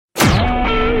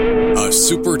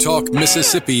SuperTalk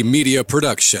Mississippi media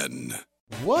production.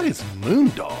 What is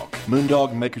Moondog?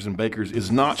 Moondog Makers and Bakers is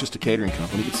not just a catering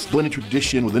company. It's blended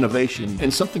tradition with innovation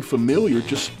and something familiar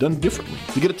just done differently.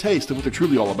 To get a taste of what they're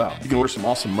truly all about, you can order some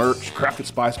awesome merch, crafted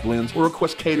spice blends, or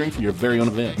request catering for your very own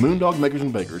event.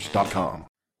 MoondogMakersandBakers.com.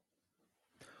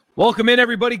 Welcome in,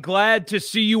 everybody. Glad to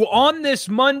see you on this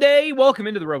Monday. Welcome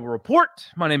into the Rebel Report.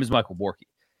 My name is Michael Borky,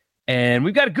 and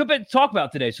we've got a good bit to talk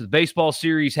about today. So the baseball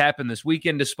series happened this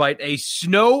weekend despite a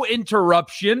snow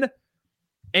interruption.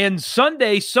 And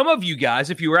Sunday, some of you guys,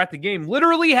 if you were at the game,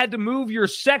 literally had to move your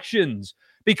sections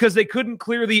because they couldn't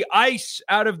clear the ice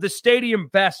out of the stadium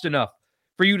fast enough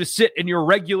for you to sit in your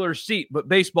regular seat. But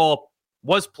baseball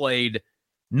was played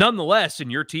nonetheless, and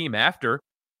your team after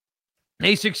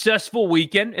a successful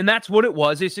weekend, and that's what it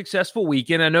was, a successful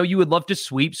weekend. I know you would love to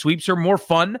sweep. Sweeps are more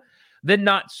fun than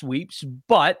not sweeps,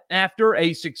 but after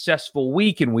a successful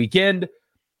weekend,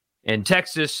 and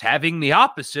Texas having the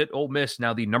opposite, Ole Miss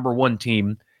now the number one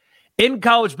team in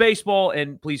college baseball,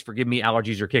 and please forgive me,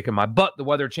 allergies are kicking my butt. The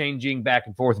weather changing back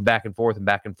and forth and back and forth and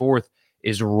back and forth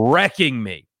is wrecking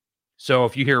me. So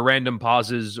if you hear random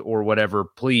pauses or whatever,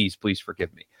 please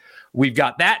forgive me. We've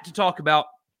got that to talk about.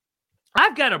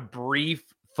 I've got a brief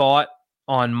thought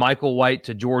on Michael White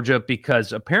to Georgia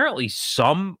because apparently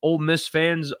some Ole Miss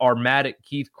fans are mad at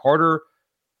Keith Carter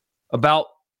about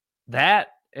that,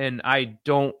 and I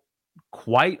don't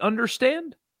quite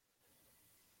understand.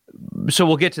 So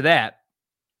we'll get to that.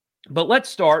 But let's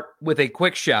start with a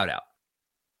quick shout out.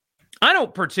 I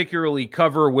don't particularly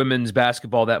cover women's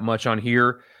basketball that much on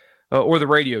here or the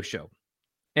radio show.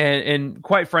 And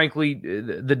quite frankly,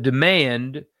 the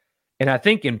demand, and I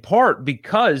think in part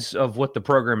because of what the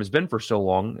program has been for so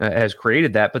long, has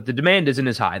created that, but the demand isn't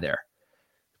as high there.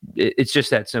 It's just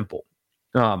that simple.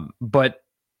 But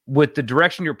with the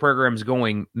direction your program's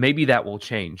going, maybe that will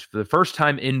change. For the first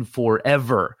time in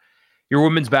forever, your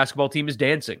women's basketball team is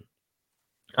dancing.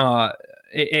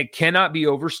 It cannot be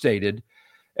overstated.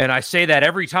 And I say that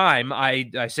every time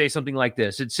I say something like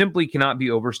this. It simply cannot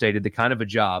be overstated, the kind of a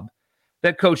job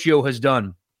that Coach Yo has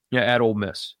done at Ole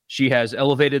Miss. She has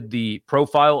elevated the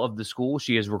profile of the school.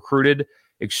 She has recruited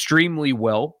extremely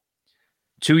well.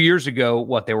 2 years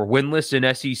ago, they were winless in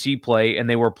SEC play, and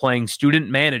they were playing student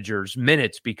managers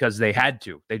minutes because they had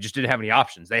to. They just didn't have any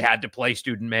options. They had to play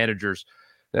student managers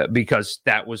because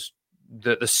that was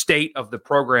the state of the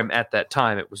program at that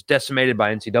time. It was decimated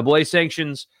by NCAA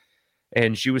sanctions,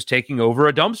 and she was taking over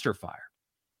a dumpster fire.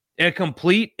 A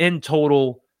complete and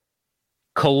total,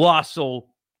 colossal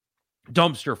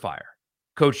dumpster fire.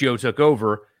 Coach Yo took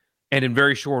over, and in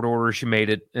very short order, she made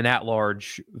it an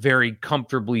at-large, very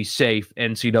comfortably safe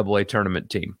NCAA tournament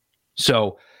team.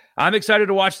 So I'm excited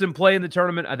to watch them play in the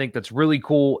tournament. I think that's really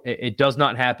cool. It does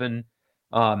not happen.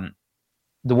 The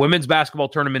women's basketball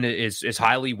tournament is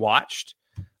highly watched.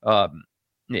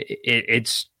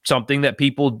 It's something that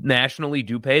people nationally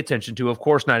do pay attention to. Of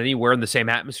course, not anywhere in the same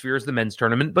atmosphere as the men's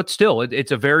tournament, but still,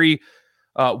 it's a very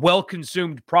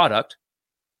well-consumed product.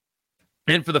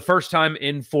 And for the first time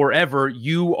in forever,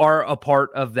 you are a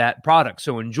part of that product.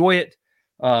 So enjoy it.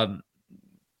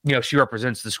 She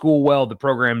represents the school well. The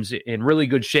program's in really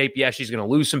good shape. Yeah, she's going to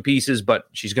lose some pieces, but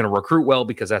she's going to recruit well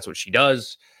because that's what she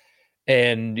does.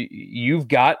 And you've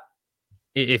got,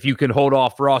 if you can hold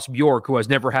off Ross Bjork, who has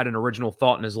never had an original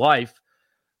thought in his life,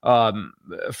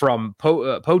 from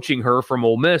poaching her from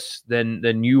Ole Miss,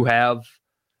 then you have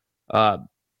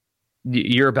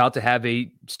you're about to have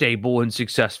a stable and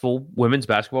successful women's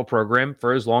basketball program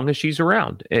for as long as she's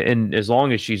around. And as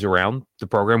long as she's around, the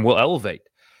program will elevate.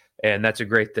 And that's a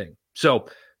great thing. So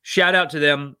shout out to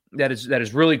them. That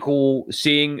is really cool.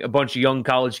 Seeing a bunch of young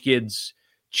college kids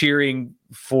cheering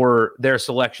for their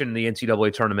selection in the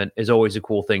NCAA tournament is always a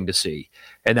cool thing to see.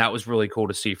 And that was really cool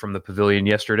to see from the pavilion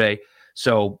yesterday.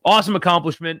 So awesome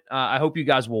accomplishment. I hope you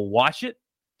guys will watch it.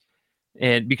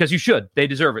 And because you should, they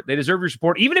deserve it. They deserve your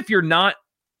support. Even if you're not,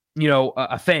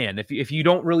 a fan, if you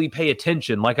don't really pay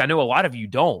attention, like I know a lot of you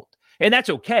don't, and that's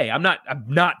okay. I'm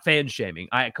not fan shaming.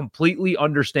 I completely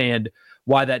understand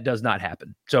why that does not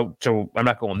happen. So I'm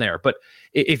not going there. But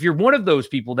if you're one of those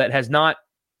people that has not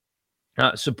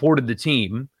supported the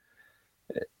team,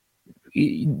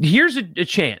 here's a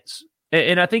chance.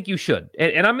 And I think you should.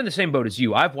 And I'm in the same boat as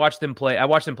you. I've watched them play. I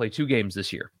watched them play 2 games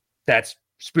this year. That's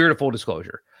spirit of full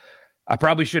disclosure. I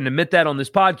probably shouldn't admit that on this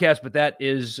podcast, but that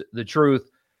is the truth.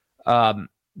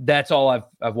 That's all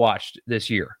I've watched this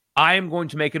year. I am going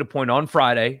to make it a point on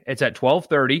Friday. It's at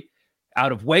 12:30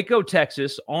 out of Waco,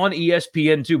 Texas on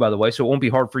ESPN2, by the way, so it won't be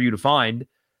hard for you to find.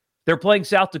 They're playing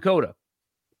South Dakota.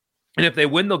 And if they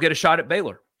win, they'll get a shot at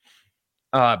Baylor.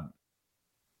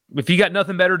 if you got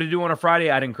nothing better to do on a Friday,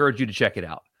 I'd encourage you to check it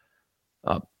out.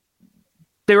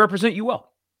 They represent you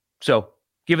well. So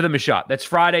give them a shot. That's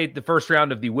Friday, the first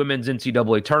round of the women's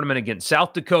NCAA tournament against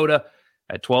South Dakota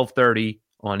at 12:30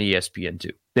 on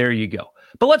ESPN2. There you go.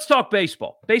 But let's talk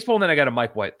baseball. And then I got a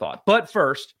Mike White thought. But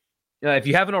first, if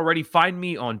you haven't already, find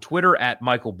me on Twitter at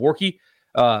Michael Borky.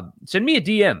 Send me a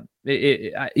DM.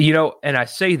 And I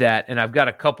say that, and I've got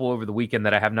a couple over the weekend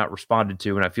that I have not responded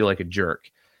to, and I feel like a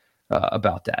jerk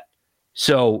about that.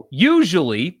 So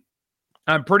usually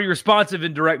I'm pretty responsive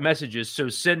in direct messages, so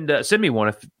send me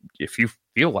one if you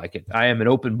feel like it. I am an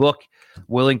open book,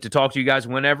 willing to talk to you guys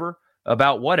whenever,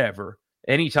 about whatever,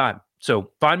 anytime.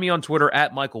 So find me on Twitter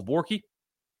at Michael Borky,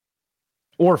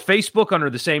 or Facebook under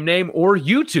the same name, or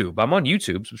YouTube. I'm on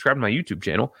YouTube. Subscribe to my YouTube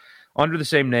channel under the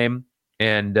same name,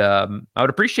 and I would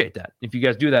appreciate that if you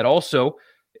guys do that. Also,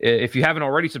 if you haven't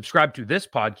already subscribed to this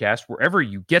podcast, wherever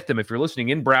you get them, if you're listening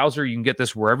in browser, you can get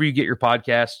this wherever you get your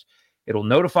podcasts. It'll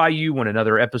notify you when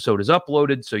another episode is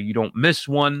uploaded so you don't miss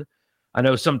one. I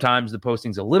know sometimes the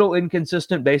posting's a little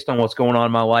inconsistent based on what's going on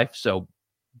in my life, so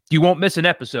you won't miss an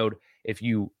episode if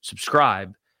you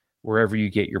subscribe wherever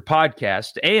you get your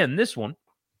podcast. And this one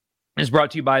is brought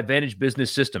to you by Advantage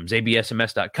Business Systems.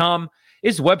 ABSMS.com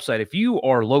is the website. If you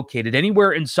are located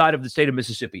anywhere inside of the state of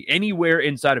Mississippi, anywhere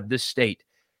inside of this state,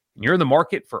 and you're in the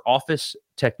market for office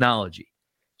technology,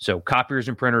 so copiers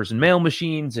and printers and mail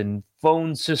machines and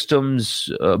phone systems,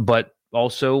 but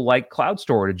also like cloud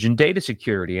storage and data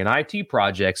security and IT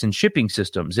projects and shipping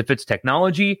systems. If it's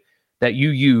technology that you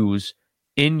use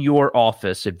in your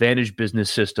office, Advantage Business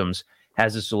Systems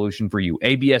has a solution for you.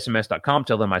 ABSMS.com.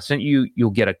 Tell them I sent you. You'll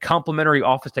get a complimentary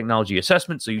office technology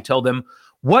assessment. So you tell them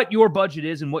what your budget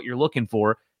is and what you're looking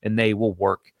for, and they will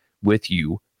work with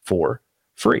you for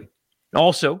free.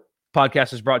 Also,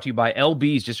 podcast is brought to you by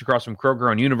LB's just across from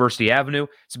Kroger on University Avenue.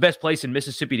 It's the best place in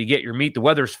Mississippi to get your meat. The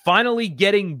weather's finally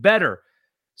getting better,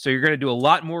 so you're going to do a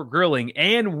lot more grilling,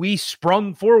 and we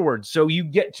sprung forward, so you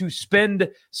get to spend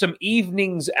some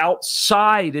evenings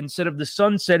outside instead of the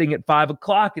sun setting at 5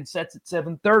 o'clock. It sets at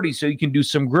 7:30, so you can do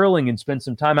some grilling and spend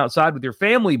some time outside with your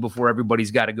family before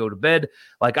everybody's got to go to bed,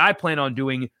 like I plan on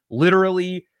doing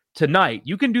literally tonight.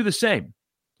 You can do the same.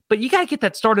 But you got to get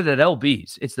that started at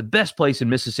LB's. It's the best place in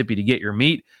Mississippi to get your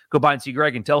meat. Go by and see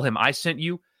Greg and tell him I sent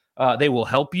you. They will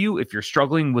help you if you're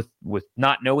struggling with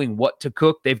not knowing what to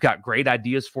cook. They've got great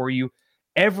ideas for you.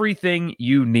 Everything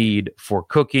you need for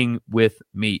cooking with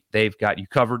meat, they've got you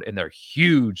covered, and they're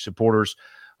huge supporters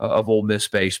of Ole Miss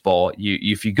baseball.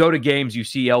 If you go to games, you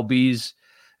see LB's,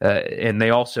 and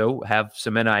they also have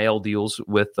some NIL deals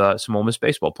with some Ole Miss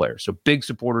baseball players. So big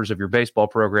supporters of your baseball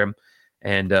program.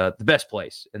 And the best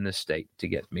place in this state to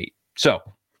get meat. So,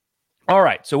 all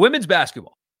right. So women's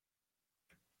basketball.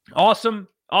 Awesome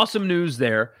news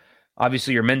there.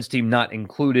 Obviously, your men's team not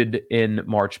included in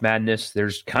March Madness.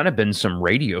 There's kind of been some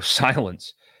radio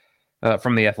silence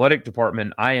from the athletic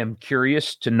department. I am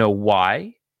curious to know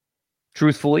why.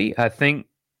 Truthfully, I think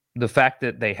the fact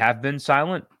that they have been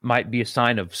silent might be a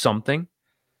sign of something.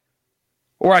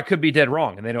 Or I could be dead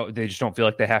wrong, and they just don't feel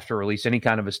like they have to release any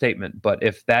kind of a statement. But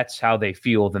if that's how they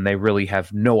feel, then they really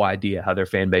have no idea how their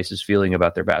fan base is feeling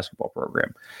about their basketball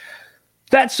program.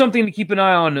 That's something to keep an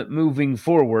eye on moving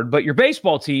forward. But your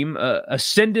baseball team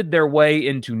ascended their way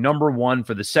into number one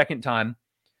for the second time.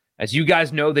 As you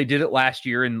guys know, they did it last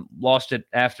year and lost it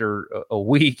after a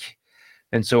week.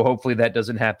 And so hopefully that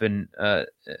doesn't happen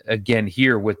again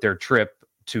here with their trip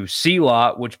to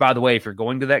CELA, which, by the way, if you're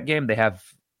going to that game, they have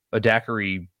a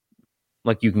daiquiri,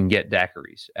 like you can get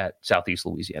daiquiris at Southeast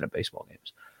Louisiana baseball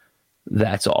games.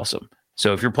 That's awesome.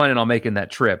 So if you're planning on making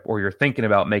that trip, or you're thinking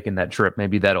about making that trip,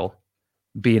 maybe that'll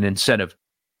be an incentive.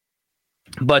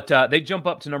 But they jump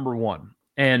up to number one.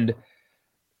 And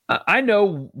I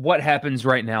know what happens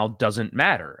right now doesn't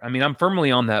matter. I mean, I'm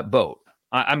firmly on that boat.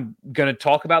 I'm going to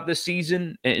talk about this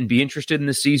season and be interested in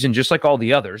this season just like all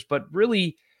the others. But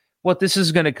really, what this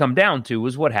is going to come down to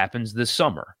is what happens this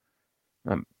summer.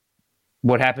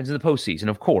 What happens in the postseason,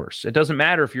 of course. It doesn't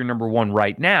matter if you're number one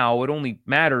right now. It only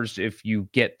matters if you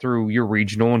get through your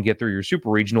regional and get through your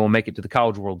super regional and make it to the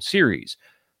College World Series.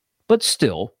 But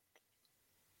still,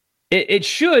 it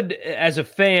should, as a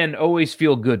fan, always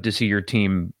feel good to see your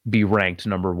team be ranked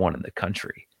number one in the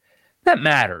country. That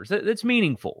matters. That's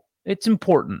meaningful. It's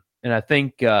important. And I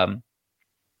think, I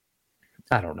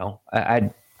don't know. I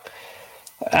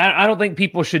don't think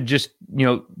people should just,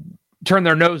 turn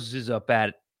their noses up at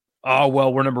it. Oh,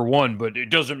 well, we're number one, but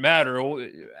it doesn't matter.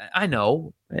 I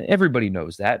know. Everybody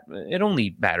knows that. It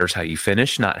only matters how you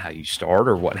finish, not how you start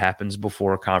or what happens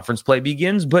before conference play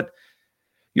begins. But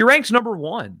your rank's number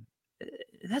one.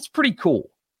 That's pretty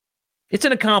cool. it's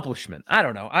an accomplishment. I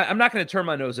don't know. I'm not going to turn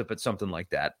my nose up at something like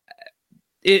that.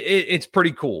 It's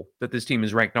pretty cool that this team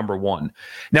is ranked number 1.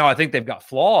 Now, I think they've got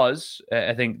flaws.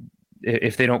 I think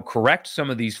if they don't correct some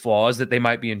of these flaws, that they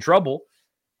might be in trouble,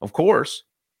 of course.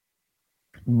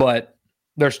 But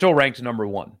they're still ranked number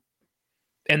 1.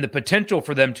 And the potential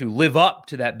for them to live up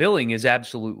to that billing is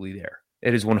absolutely there.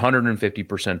 It is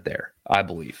 150% there, I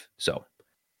believe. So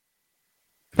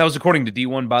that was according to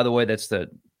D1, by the way. That's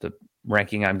the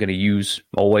ranking I'm going to use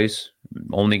always.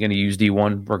 I'm only going to use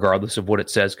D1 regardless of what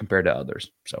it says compared to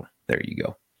others. So there you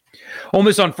go. Ole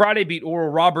Miss on Friday beat Oral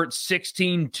Roberts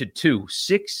 16-2.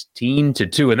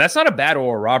 16-2. And that's not a bad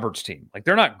Oral Roberts team. Like,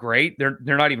 they're not great. They're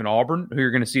not even Auburn, who you're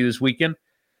going to see this weekend.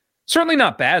 Certainly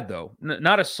not bad, though.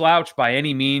 Not a slouch by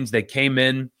any means. They came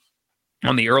in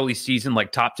on the early season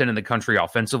like top 10 in the country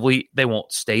offensively. They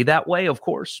won't stay that way, of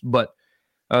course, but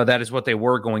that is what they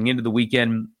were going into the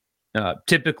weekend.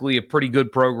 Typically a pretty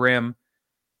good program.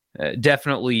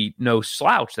 Definitely no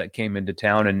slouch that came into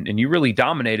town, and you really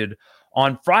dominated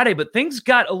on Friday. But things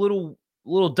got a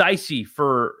little dicey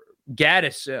for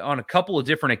Gaddis on a couple of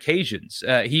different occasions.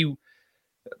 He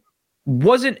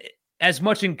wasn't as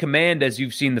much in command as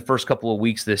you've seen the first couple of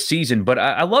weeks this season, but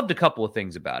I loved a couple of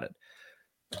things about it.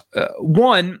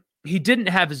 One, he didn't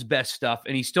have his best stuff,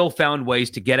 and he still found ways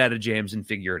to get out of jams and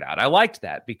figure it out. I liked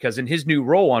that because in his new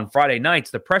role on Friday nights,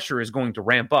 the pressure is going to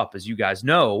ramp up, as you guys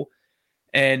know.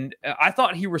 And I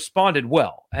thought he responded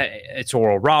well. It's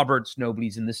Oral Roberts.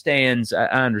 Nobody's in the stands. I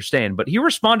understand. But he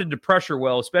responded to pressure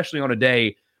well, especially on a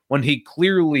day when he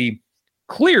clearly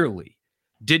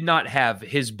did not have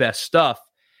his best stuff,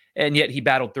 and yet he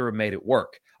battled through and made it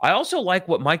work. I also like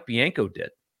what Mike Bianco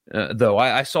did, though.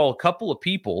 I saw a couple of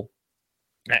people,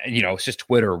 it's just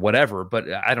Twitter or whatever,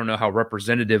 but I don't know how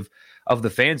representative of the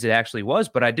fans it actually was.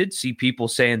 But I did see people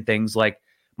saying things like,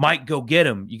 Mike, go get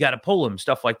him. You got to pull him,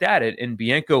 stuff like that. And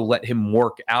Bianco let him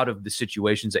work out of the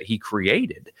situations that he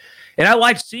created. And I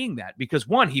liked seeing that because,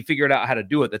 one, he figured out how to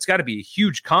do it. That's got to be a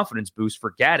huge confidence boost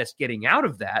for Gaddis getting out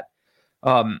of that.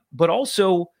 But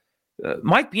also,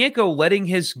 Mike Bianco letting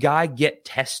his guy get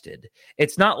tested.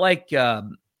 It's not like,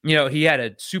 he had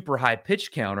a super high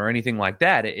pitch count or anything like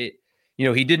that.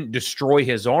 He didn't destroy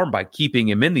his arm by keeping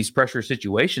him in these pressure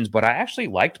situations, but I actually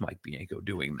liked Mike Bianco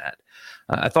doing that.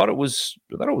 I thought it was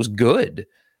good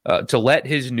to let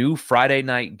his new Friday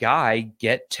night guy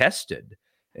get tested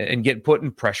and get put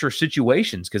in pressure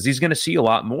situations because he's going to see a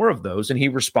lot more of those, and he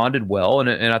responded well,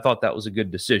 and I thought that was a good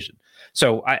decision.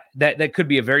 So that could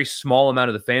be a very small amount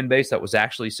of the fan base that was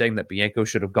actually saying that Bianco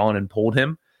should have gone and pulled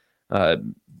him,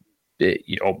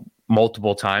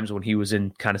 multiple times when he was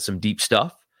in kind of some deep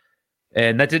stuff.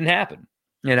 And that didn't happen.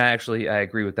 And I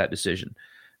agree with that decision.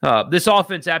 This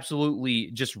offense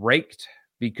absolutely just raked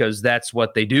because that's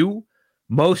what they do.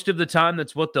 Most of the time,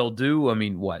 that's what they'll do. I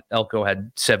mean, Elko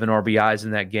had 7 RBIs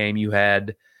in that game. You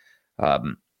had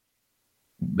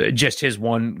just his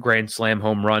one grand slam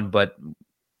home run, but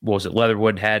what was it?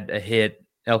 Leatherwood had a hit.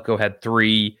 Elko had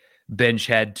 3. Bench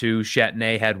had 2.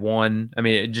 Chatney had 1. I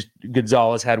mean,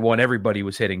 Gonzalez had 1. Everybody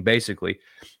was hitting, basically.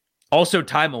 Also,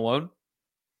 Ty Malone.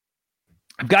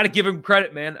 I've got to give him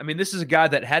credit, man. I mean, this is a guy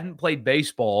that hadn't played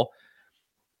baseball,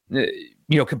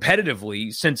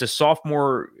 competitively since his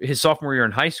sophomore year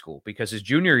in high school because his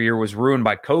junior year was ruined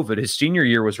by COVID. His senior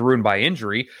year was ruined by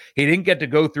injury. He didn't get to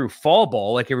go through fall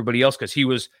ball like everybody else because he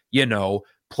was,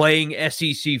 playing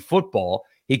SEC football.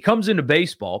 He comes into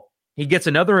baseball. He gets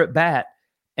another at bat,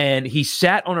 and he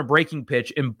sat on a breaking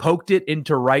pitch and poked it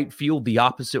into right field the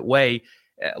opposite way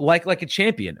like a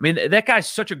champion. I mean, that guy's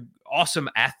such an awesome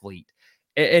athlete.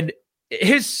 And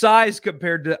his size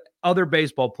compared to other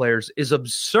baseball players is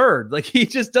absurd. Like, he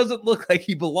just doesn't look like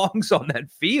he belongs on that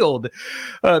field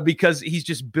because he's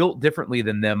just built differently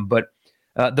than them. But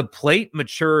the plate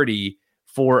maturity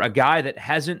for a guy that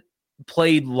hasn't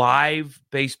played live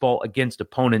baseball against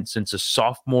opponents since a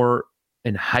sophomore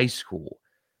in high school,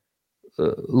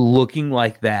 looking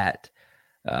like that,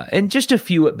 and just a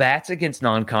few at-bats against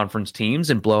non-conference teams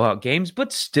and blowout games,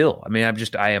 but still, I mean,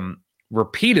 I am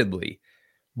repeatedly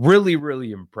really,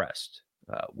 really impressed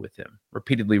with him.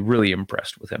 Repeatedly really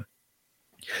impressed with him.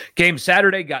 Game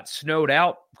Saturday got snowed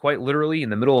out, quite literally. In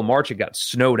the middle of March, it got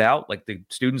snowed out. Like, the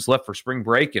students left for spring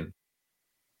break, and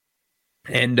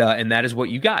that is what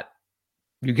you got.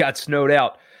 You got snowed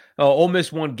out. Ole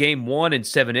Miss won game 1 in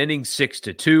 7 innings,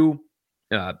 6-2.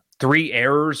 3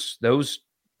 errors, those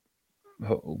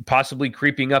possibly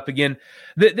creeping up again.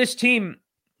 This team,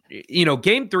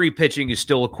 game 3 pitching is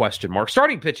still a question mark.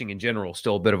 Starting pitching in general is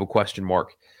still a bit of a question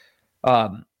mark.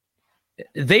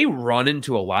 They run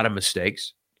into a lot of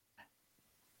mistakes.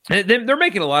 They're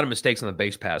making a lot of mistakes on the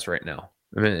base pass right now.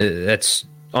 I mean, that's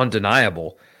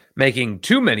undeniable. Making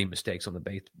too many mistakes on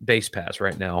the base pass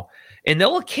right now. And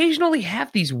they'll occasionally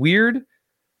have these weird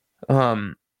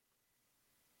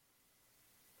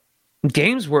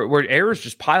games where errors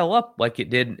just pile up like it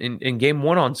did in game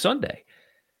 1 on Sunday.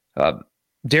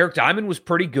 Derek Diamond was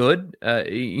pretty good,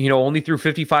 only threw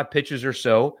 55 pitches or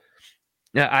so.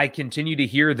 I continue to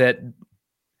hear that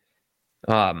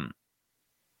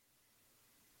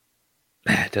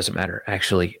it doesn't matter,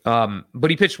 actually. But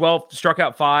he pitched well, struck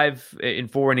out 5 in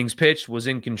 4 innings pitched, was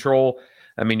in control.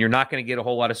 I mean, you're not going to get a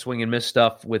whole lot of swing and miss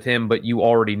stuff with him, but you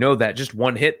already know that. Just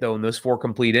 1 hit, though, in those 4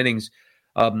 complete innings.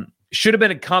 Should have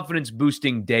been a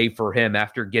confidence-boosting day for him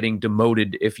after getting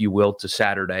demoted, if you will, to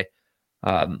Saturday.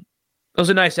 It was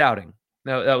a nice outing.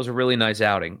 That was a really nice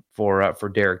outing for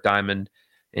Derek Diamond,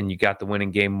 and you got the win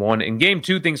in game 1. In game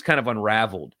 2, things kind of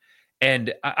unraveled.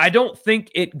 And I don't think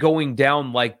it going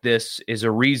down like this is a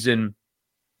reason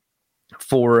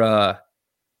for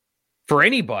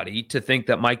anybody to think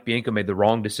that Mike Bianco made the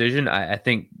wrong decision. I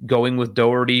think going with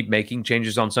Doherty, making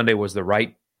changes on Sunday was the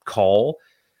right call.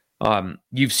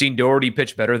 You've seen Doherty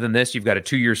pitch better than this. You've got a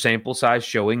 2-year sample size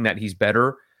showing that he's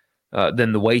better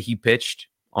than the way he pitched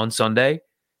on Sunday.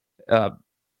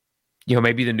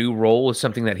 Maybe the new role is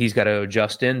something that he's got to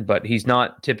adjust in, but he's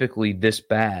not typically this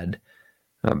bad.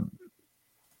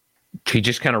 He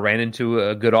just kind of ran into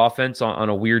a good offense on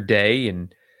a weird day,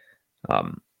 and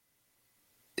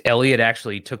Elliott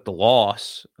actually took the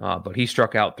loss, but he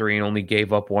struck out 3 and only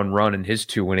gave up 1 run in his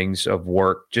 2 innings of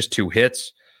work, just 2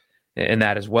 hits in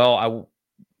that as well.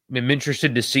 I'm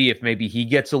interested to see if maybe he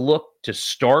gets a look to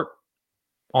start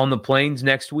on the Plains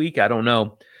next week. I don't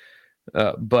know.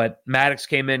 But Maddox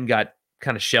came in, got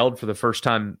kind of shelled for the first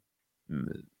time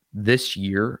this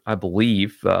year, I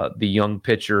believe. The young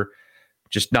pitcher,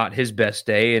 just not his best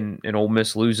day, and Ole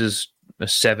Miss loses a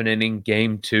 7-inning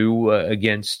game 2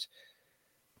 against,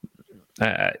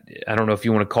 I don't know if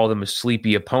you want to call them a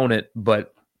sleepy opponent,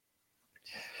 but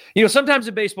sometimes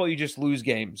in baseball you just lose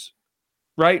games,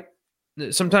 right?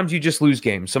 Sometimes you just lose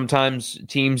games. Sometimes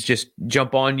teams just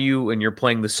jump on you and you're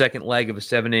playing the second leg of a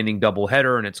 7-inning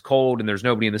doubleheader and it's cold and there's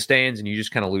nobody in the stands and you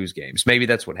just kind of lose games. Maybe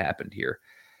that's what happened here.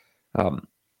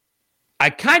 I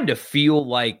kind of feel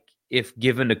like if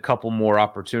given a couple more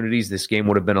opportunities, this game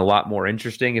would have been a lot more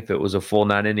interesting. If it was a full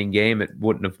 9-inning game, it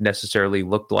wouldn't have necessarily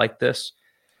looked like this.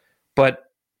 But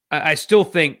I still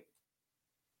think,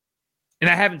 and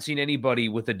I haven't seen anybody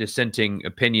with a dissenting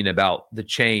opinion about the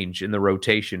change in the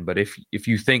rotation, but if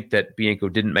you think that Bianco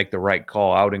didn't make the right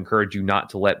call, I would encourage you not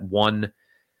to let one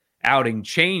outing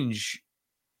change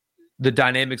the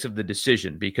dynamics of the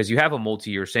decision, because you have a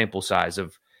multi-year sample size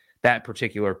of that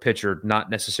particular pitcher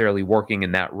not necessarily working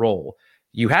in that role.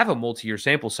 You have a multi-year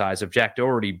sample size of Jack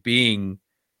Doherty being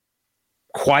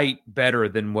quite better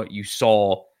than what you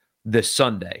saw this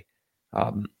Sunday.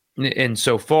 And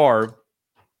so far,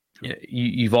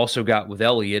 you've also got with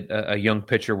Elliott a young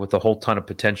pitcher with a whole ton of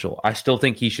potential. I still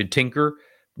think he should tinker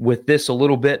with this a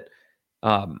little bit.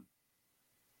 But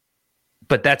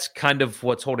that's kind of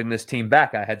what's holding this team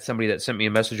back. I had somebody that sent me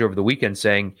a message over the weekend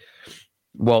saying,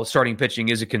 well, starting pitching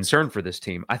is a concern for this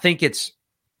team. I think it's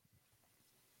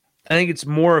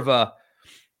more of a,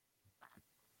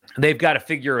 they've got to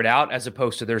figure it out as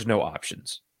opposed to there's no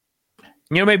options.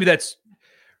 Maybe that's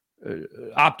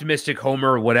optimistic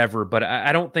homer or whatever, but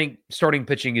I don't think starting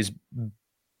pitching is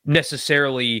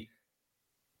necessarily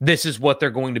this is what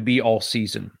they're going to be all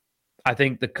season. I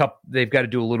think they've got to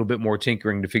do a little bit more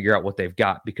tinkering to figure out what they've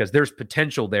got, because there's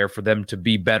potential there for them to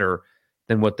be better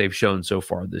than what they've shown so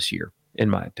far this year, in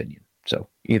my opinion. So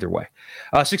either way,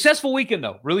 successful weekend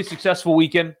though, really successful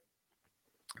weekend.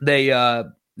 They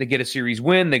get a series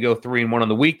win. They go 3-1 on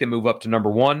the week. They move up to number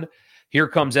 1. Here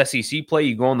comes SEC play.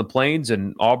 You go on the Plains,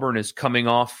 and Auburn is coming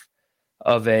off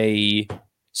of a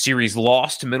series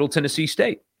loss to Middle Tennessee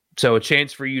State. So a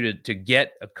chance for you to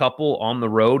get a couple on the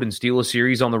road and steal a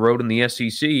series on the road in the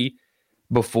SEC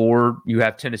before you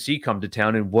have Tennessee come to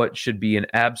town in what should be an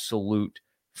absolute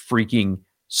freaking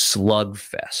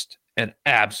slugfest. An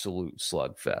absolute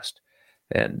slugfest.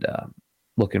 And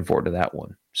looking forward to that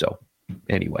one. So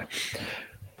anyway,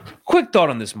 quick thought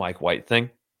on this Mike White thing.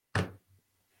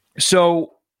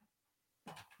 So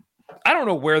I don't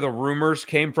know where the rumors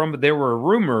came from, but there were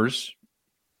rumors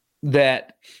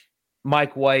that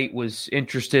Mike White was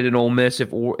interested in Ole Miss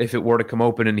if it were to come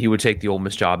open, and he would take the Ole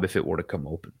Miss job if it were to come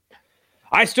open.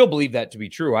 I still believe that to be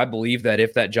true. I believe that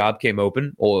if that job came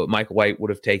open, Mike White would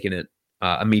have taken it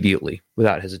immediately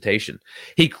without hesitation.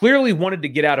 He clearly wanted to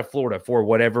get out of Florida for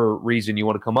whatever reason you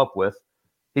want to come up with.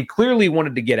 He clearly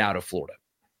wanted to get out of Florida.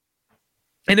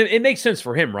 And it makes sense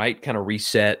for him, right? Kind of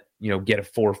reset,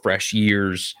 get 4 fresh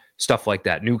years, stuff like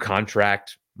that, new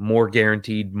contract, more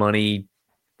guaranteed money,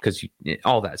 because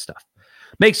all that stuff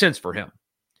makes sense for him.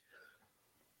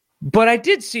 But I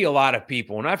did see a lot of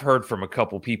people, and I've heard from a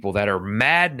couple people that are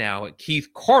mad now at Keith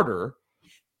Carter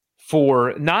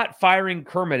for not firing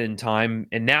Kermit in time,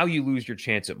 and now you lose your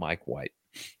chance at Mike White.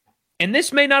 And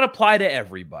this may not apply to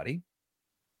everybody,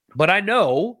 but I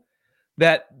know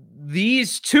that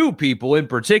these 2 people in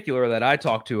particular that I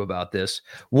talked to about this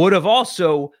would have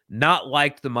also not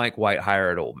liked the Mike White hire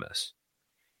at Ole Miss.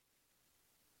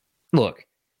 Look,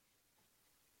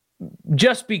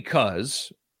 just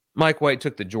because Mike White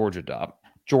took the Georgia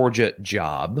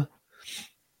job,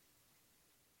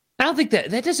 I don't think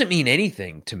that doesn't mean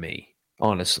anything to me,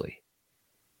 honestly.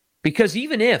 Because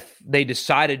even if they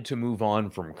decided to move on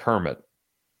from Kermit,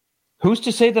 who's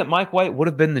to say that Mike White would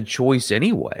have been the choice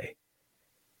anyway?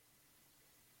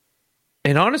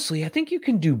 And honestly, I think you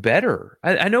can do better.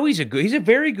 I know he's a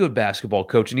very good basketball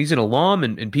coach, and he's an alum,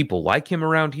 and people like him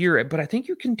around here, but I think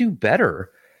you can do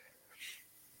better.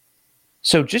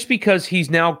 So just because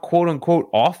he's now, quote unquote,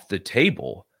 off the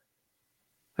table,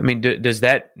 I mean, does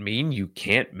that mean you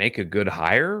can't make a good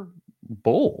hire?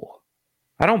 Bull.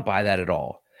 I don't buy that at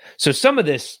all. So some of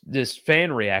this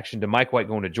fan reaction to Mike White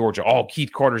going to Georgia, oh,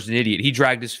 Keith Carter's an idiot. He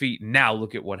dragged his feet. Now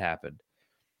look at what happened.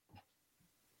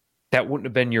 That wouldn't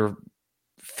have been your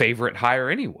favorite hire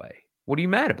anyway. What are you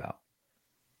mad about?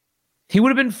 He would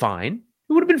have been fine.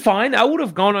 It would have been fine. I would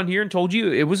have gone on here and told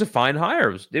you it was a fine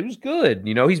hire. It was good.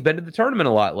 He's been to the tournament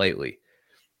a lot lately.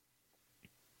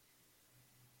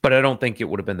 But I don't think it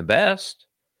would have been the best.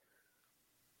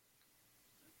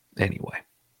 Anyway,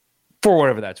 for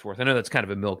whatever that's worth. I know that's kind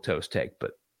of a milquetoast take,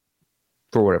 but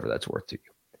for whatever that's worth to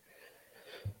you.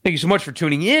 Thank you so much for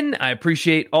tuning in. I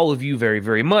appreciate all of you very,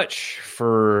 very much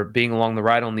for being along the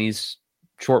ride on these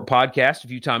short podcasts a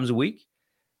few times a week.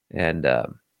 And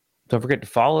don't forget to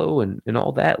follow and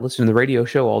all that. Listen to the radio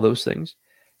show, all those things.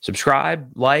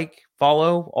 Subscribe, like,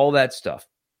 follow, all that stuff.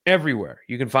 Everywhere.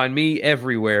 You can find me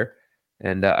everywhere.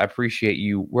 And I appreciate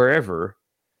you wherever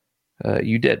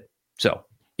you did. So,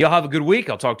 y'all have a good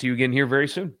week. I'll talk to you again here very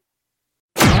soon.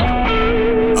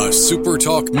 A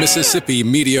SuperTalk Mississippi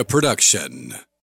media production.